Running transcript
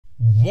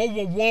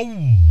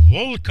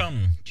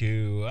Welcome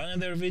to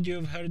another video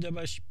of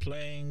Hardabash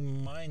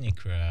playing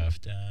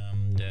Minecraft.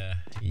 And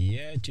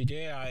yeah,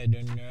 today I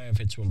don't know if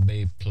it will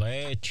be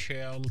play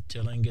chill,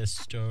 telling a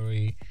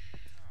story,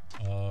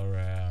 or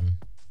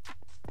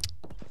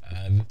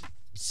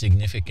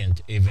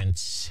significant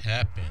events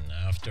happen.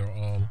 After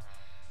all,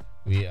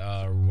 we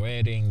are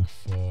waiting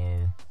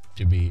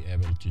to be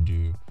able to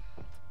do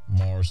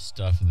more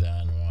stuff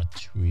than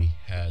what we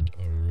had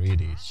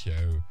already. So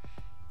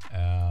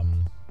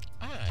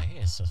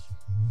yes,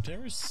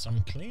 there is some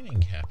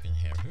cleaning happening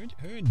here.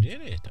 Who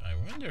did it? I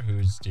wonder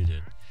who's did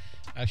it.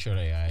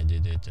 Actually, I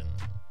did it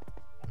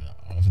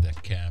off the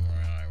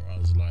camera. I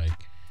was like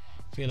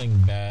feeling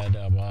bad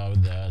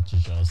about that,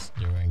 just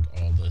doing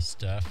all the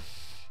stuff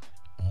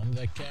on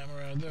the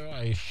camera, though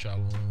I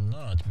shall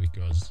not,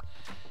 because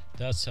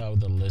that's how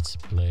the Let's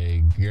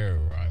Play go.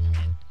 I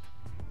mean,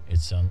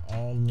 it's an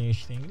all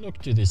niche thing. Look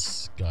to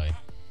this guy.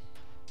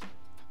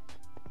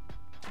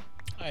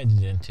 I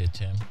didn't hit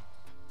him.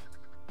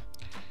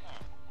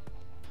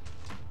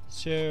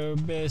 So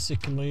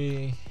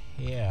basically,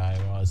 yeah,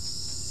 I was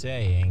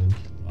saying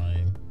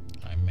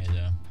I made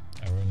a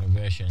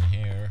renovation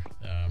here.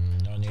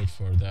 No need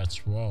for that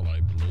wall,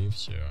 I believe,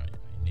 so I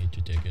need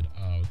to take it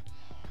out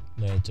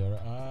later.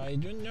 I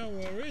don't know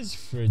where is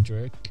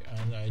Frederick,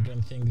 and I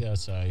don't think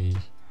that I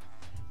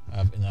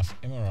have enough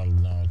emerald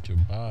now to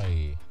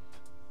buy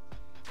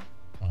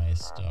my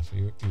stuff.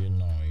 You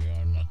know you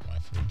are not my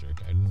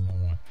Frederick. I don't know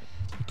why.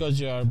 Because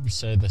you are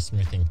beside the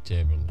smithing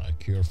table,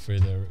 like your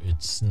feather,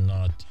 it's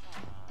not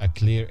a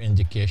clear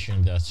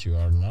indication that you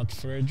are not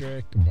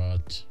Frederick.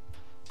 But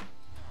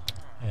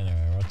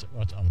anyway,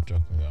 what I'm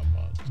talking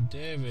about.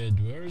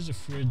 David, where is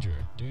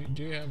Frederick?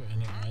 Do you have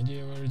any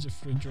idea where is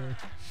Frederick?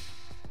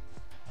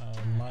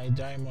 My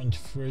diamond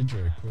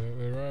Frederick,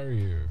 where are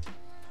you?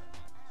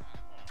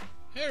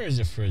 Here is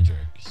a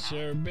Frederick.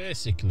 So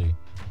basically,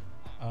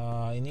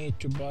 I need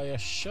to buy a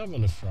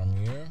shovel from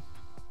you.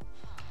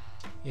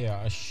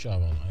 Yeah, a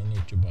shovel. I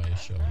need to buy a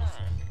shovel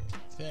from you.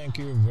 Thank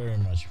you very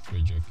much,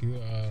 Frederick.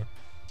 You are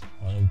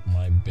one of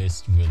my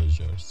best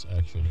villagers,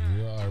 actually.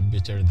 You are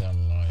better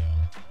than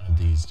Lion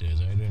these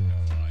days. I don't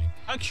know why.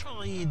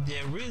 Actually,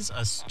 there is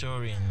a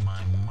story in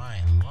my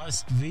mind.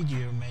 Last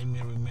video made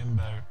me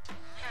remember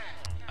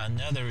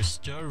another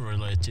story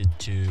related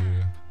to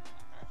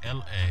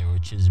LA,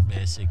 which is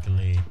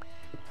basically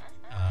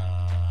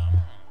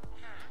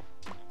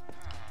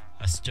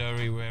a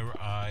story where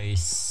I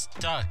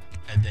stuck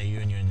at the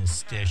Union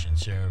Station.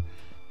 So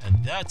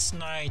that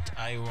night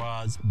I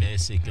was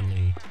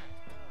basically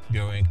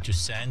going to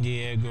San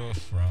Diego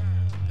from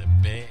the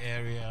Bay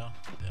Area,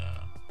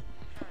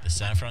 the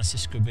San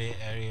Francisco Bay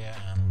Area,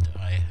 and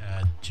I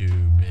had to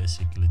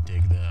basically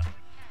take the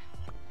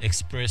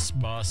express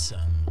bus,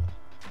 and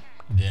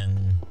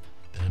then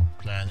the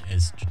plan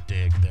is to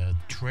take the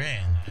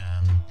train.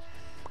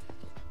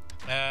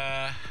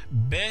 And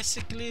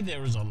basically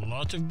there is a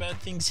lot of bad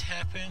things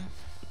happen.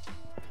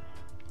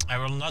 I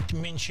will not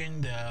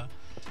mention the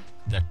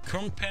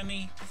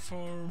company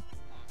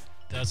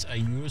that I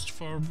used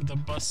for the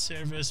bus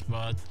service,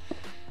 but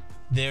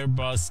their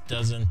bus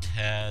doesn't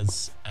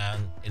has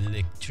an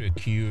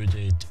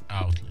electrocuted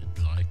outlet.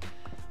 Like,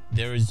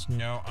 there is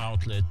no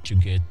outlet to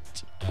get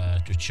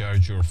to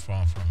charge your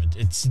phone from it.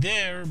 It's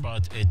there,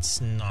 but it's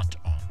not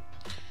on,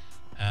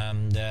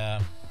 and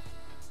that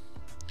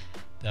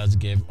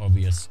gave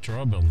obvious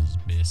troubles,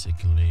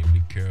 basically,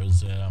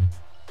 because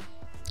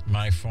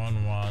my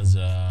phone was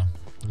a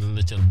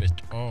little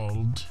bit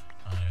old.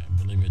 I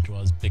believe it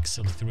was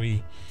Pixel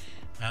 3,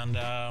 and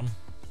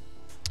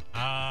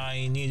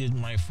I needed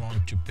my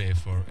phone to pay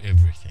for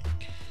everything.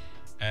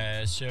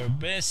 So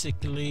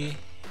basically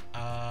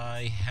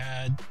I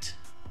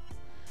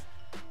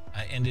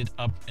ended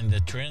up in the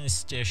train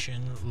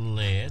station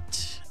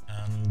late,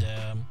 and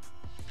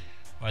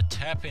what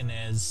happened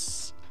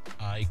is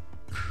I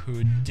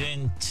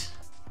couldn't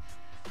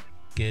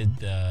get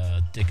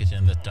the ticket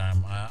in the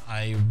time.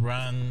 I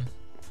ran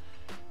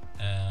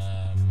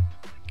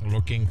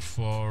looking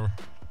for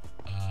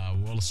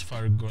Wells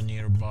Fargo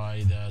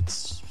nearby,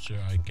 that's so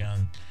I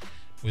can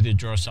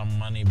withdraw some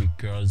money,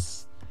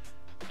 because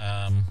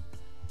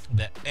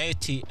the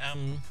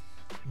ATM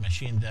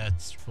machine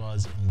that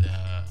was in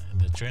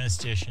the train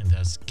station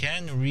that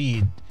can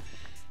read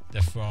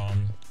the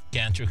phone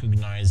can't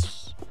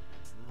recognize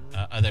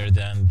other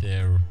than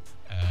their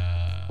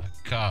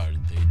card.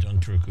 They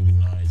don't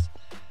recognize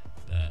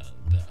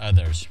the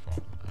other's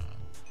phone.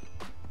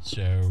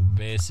 So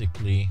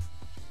basically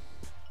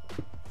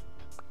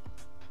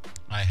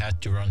I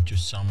had to run to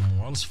some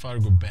Wells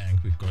Fargo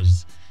bank,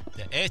 because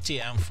the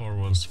ATM for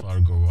Wells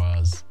Fargo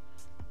was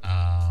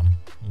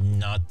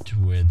not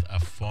with a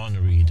phone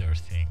reader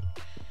thing.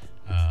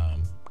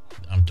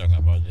 I'm talking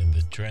about in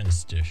the train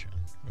station,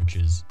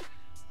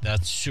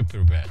 that's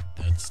super bad.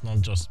 That's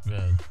not just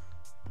bad,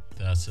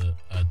 that's a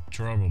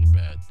trouble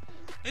bad.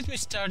 Let me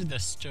start the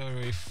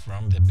story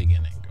from the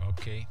beginning,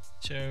 okay?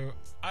 So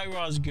I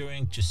was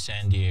going to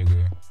San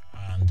Diego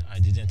and I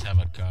didn't have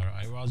a car.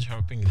 I was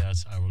hoping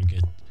that I will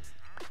get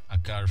a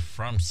car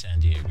from San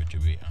Diego, to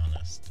be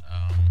honest.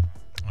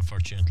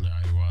 Unfortunately,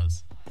 I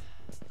was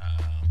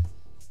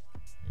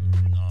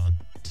not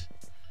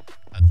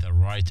at the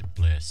right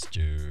place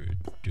to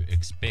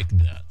expect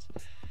that,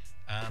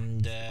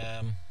 and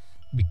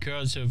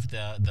because of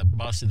the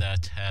bus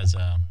that has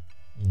a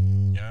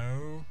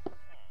no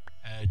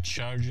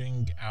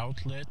charging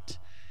outlet,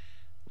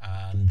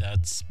 and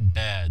that's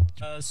bad.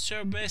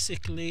 So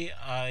basically,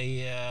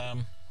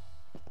 I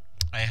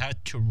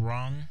had to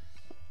run.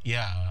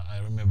 Yeah, I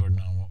remember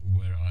now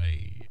where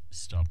I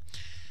stopped.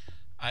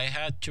 I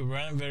had to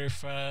run very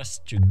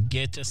fast to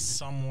get a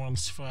some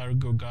Wells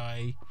Fargo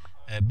guy,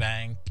 a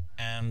bank,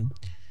 and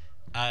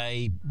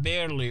I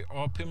barely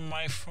opened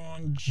my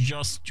phone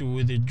just to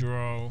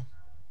withdraw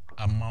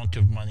amount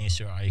of money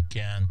so I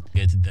can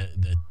get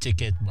the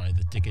ticket, buy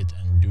the ticket,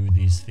 and do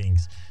these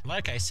things.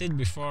 Like I said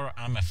before,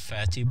 I'm a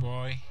fatty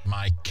boy.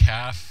 My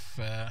calf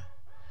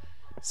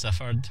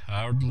suffered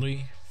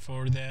hardly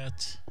for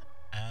that,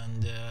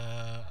 and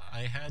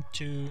I had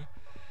to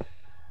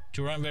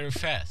run very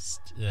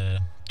fast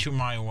to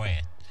my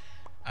weight.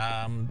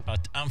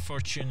 But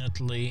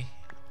unfortunately,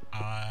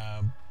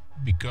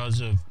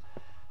 because of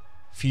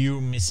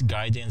few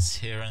misguidance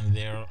here and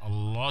there, a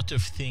lot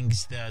of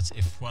things that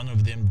if one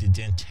of them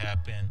didn't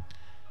happen,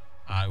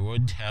 I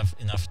would have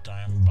enough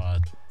time,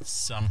 but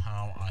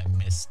somehow I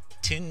missed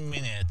 10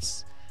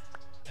 minutes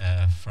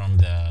from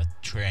the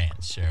train.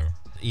 So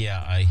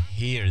yeah, I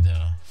hear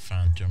the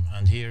phantom,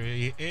 and here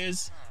he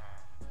is.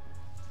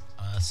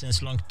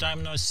 Since long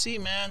time no see,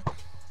 man.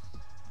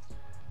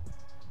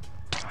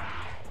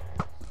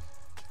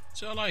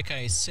 So like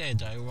I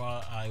said,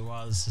 I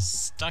was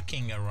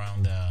stucking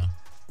around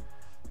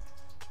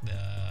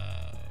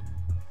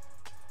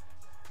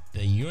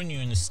the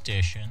Union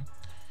Station.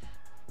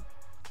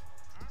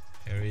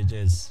 Here it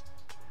is.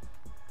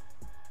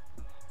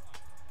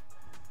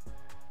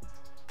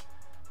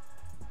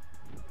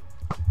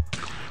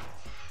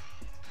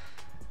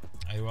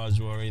 I was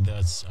worried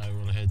that I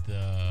will hit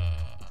the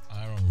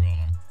iron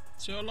golem.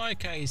 So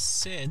like I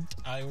said,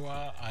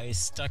 I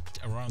stuck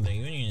around the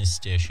Union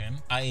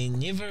Station. I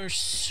never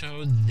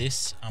saw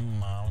this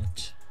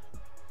amount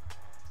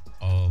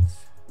of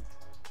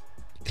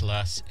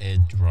Class A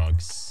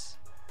drugs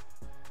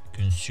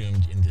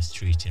consumed in the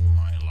street in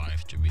my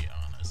life, to be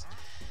honest.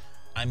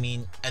 I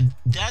mean,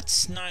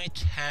 that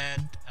night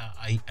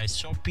I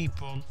saw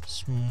people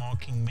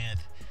smoking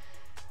meth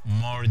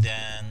more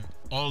than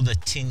all the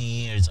 10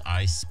 years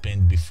I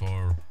spent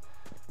before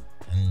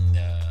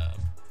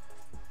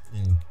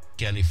in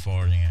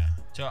California.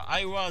 So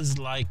I was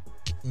like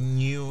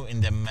new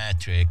in the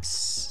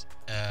matrix,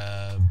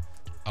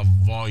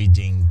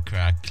 avoiding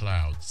crack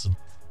clouds.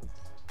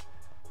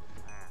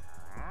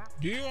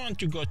 Do you want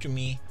to go to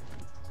me?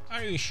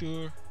 Are you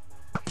sure?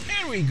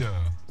 Here we go.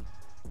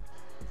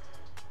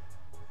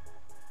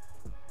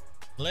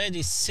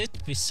 Lady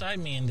sit beside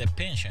me in the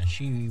pension.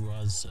 She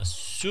was a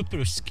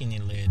super skinny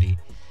lady,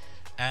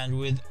 and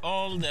with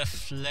all the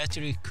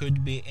flattery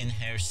could be in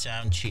her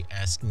sound, she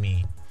asked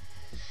me,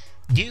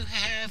 "Do you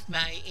have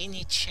by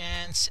any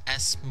chance a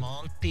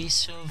small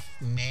piece of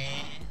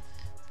meth?"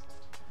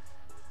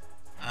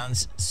 And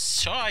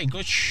so I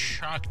got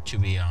shocked, to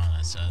be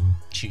honest.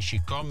 She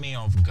caught me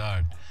off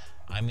guard.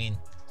 I mean,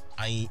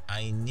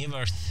 I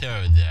never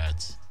thought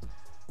that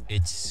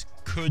it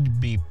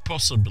could be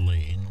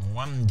possibly in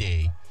one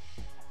day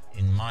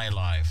in my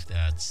life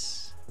that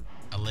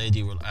a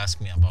lady will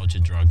ask me about the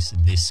drugs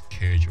this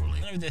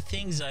casually. One of the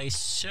things I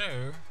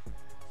saw,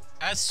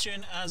 as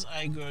soon as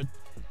I got,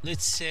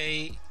 let's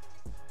say,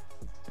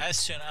 as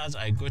soon as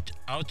I got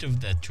out of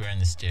the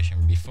train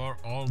station, before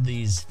all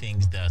these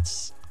things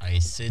that I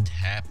said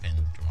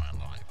happened to my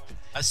life,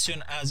 as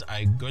soon as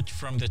I got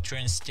from the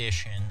train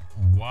station,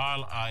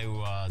 while I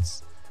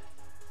was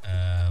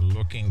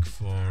looking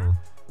for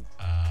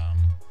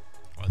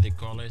what they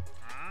call it,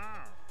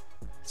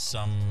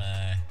 some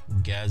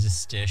gas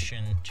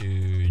station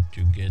to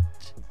get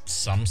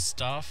some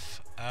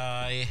stuff,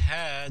 I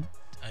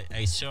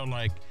saw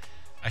like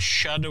a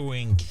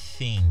shadowing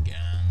thing,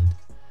 and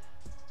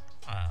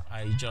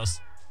I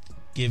just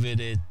give it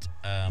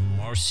a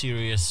more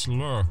serious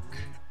look,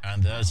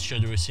 and that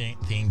shadowing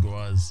thing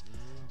was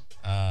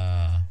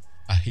a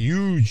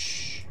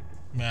huge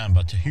man,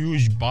 but a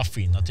huge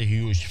buffy, not a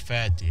huge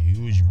fatty, a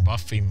huge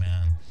buffy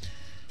man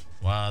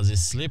was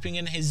sleeping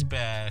in his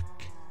back,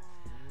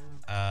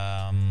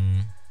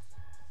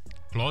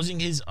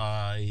 closing his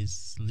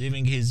eyes,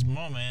 living his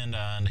moment,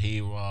 and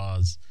he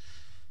was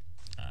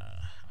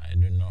I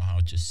don't know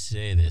how to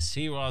say this,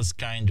 he was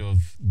kind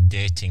of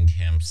dating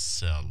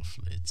himself,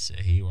 let's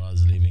say. He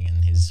was living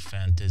in his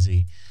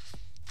fantasy,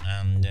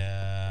 and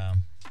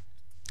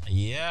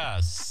yeah,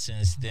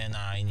 since then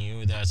I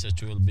knew that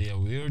it will be a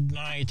weird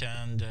night,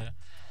 and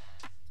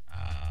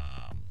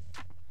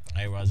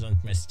I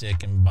wasn't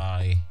mistaken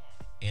by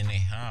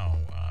anyhow.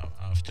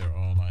 After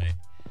all,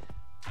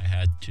 I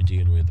had to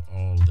deal with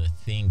all the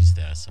things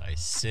that I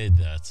said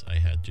that I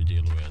had to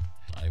deal with.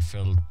 I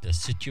felt the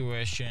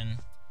situation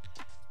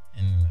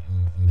in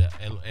the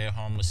LA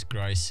homeless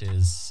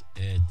crisis,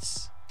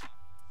 it's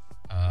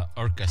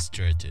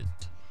orchestrated.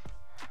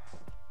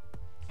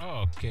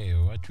 Okay,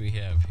 what we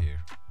have here?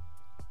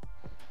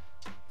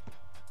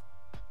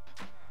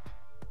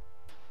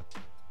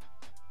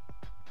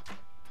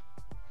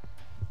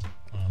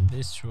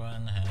 This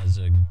one has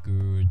a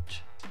good...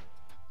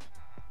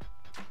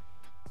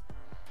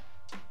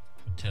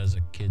 It has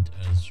a kid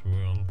as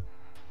well.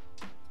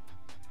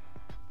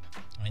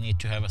 I need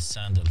to have a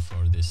sandal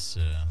for this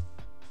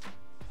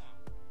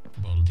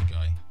baldy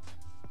guy.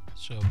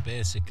 So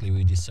basically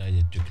we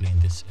decided to clean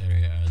this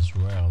area as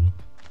well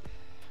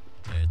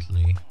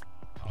lately.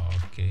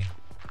 Okay.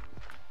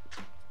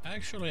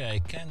 Actually I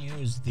can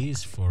use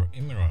these for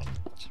emerald,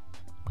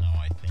 now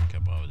I think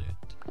about it.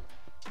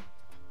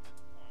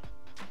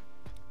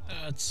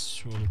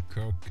 That will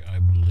cook, I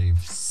believe,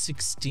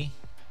 60.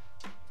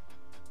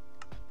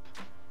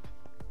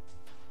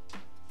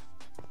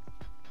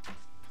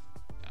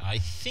 I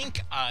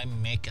think I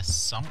make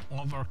some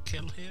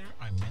overkill here.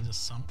 I made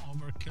some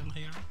overkill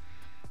here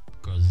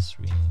because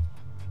we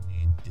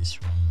need this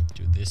one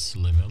to this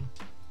level.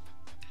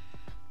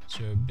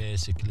 So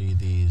basically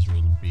these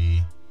will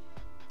be...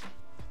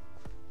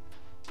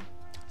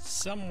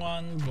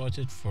 Someone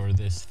voted for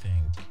this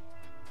thing.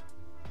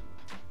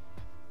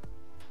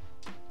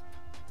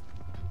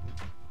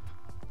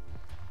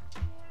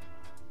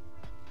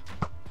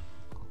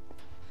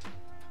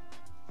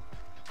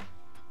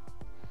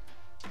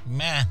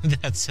 Man,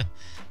 that's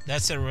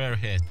a rare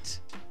hit.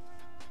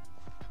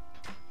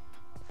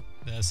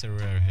 That's a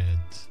rare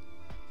hit.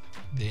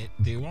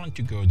 They want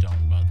to go down,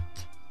 but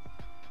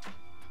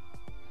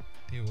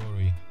they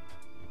worry.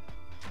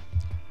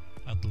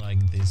 Not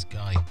like this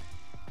guy.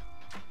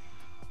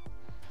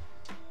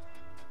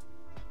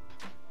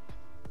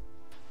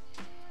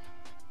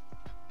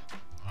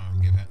 I'll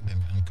give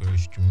them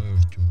encourage to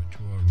move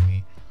toward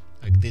me,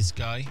 like this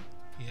guy.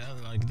 Yeah,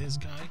 like this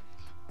guy.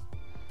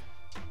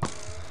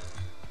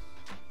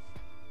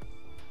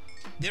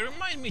 They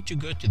remind me to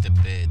go to the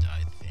bed,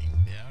 I think.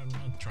 They are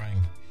not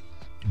trying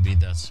to be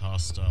that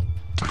hostile.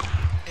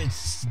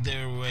 It's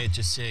their way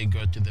to say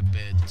go to the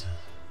bed.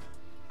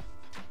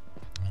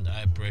 And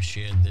I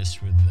appreciate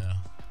this with the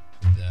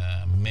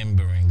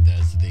membering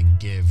that they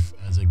give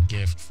as a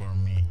gift for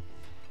me.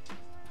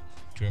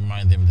 To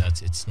remind them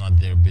that it's not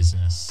their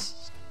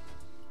business.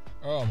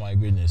 Oh my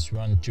goodness.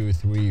 1, 2,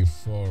 3,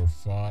 4,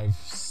 5,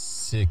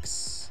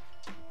 6.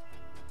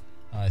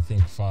 I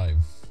think 5.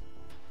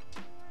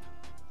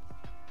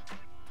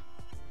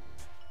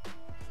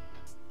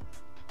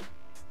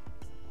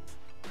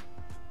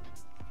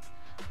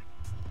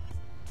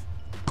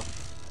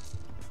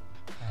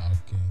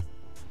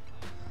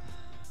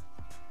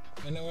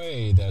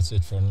 Anyway, that's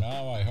it for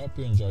now. I hope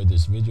you enjoyed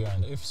this video,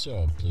 and if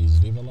so,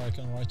 please leave a like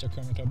and write a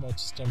comment about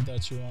stuff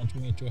that you want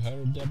me to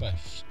hear the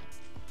best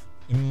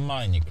in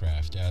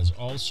Minecraft. As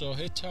also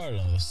hit hard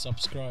on the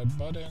subscribe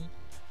button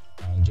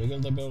and jiggle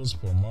the bells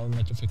for more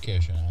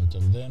notification.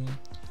 Until then,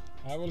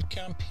 I will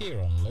camp here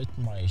and let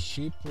my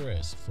sheep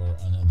rest for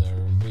another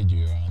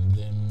video, and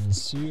then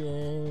see you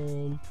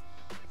all.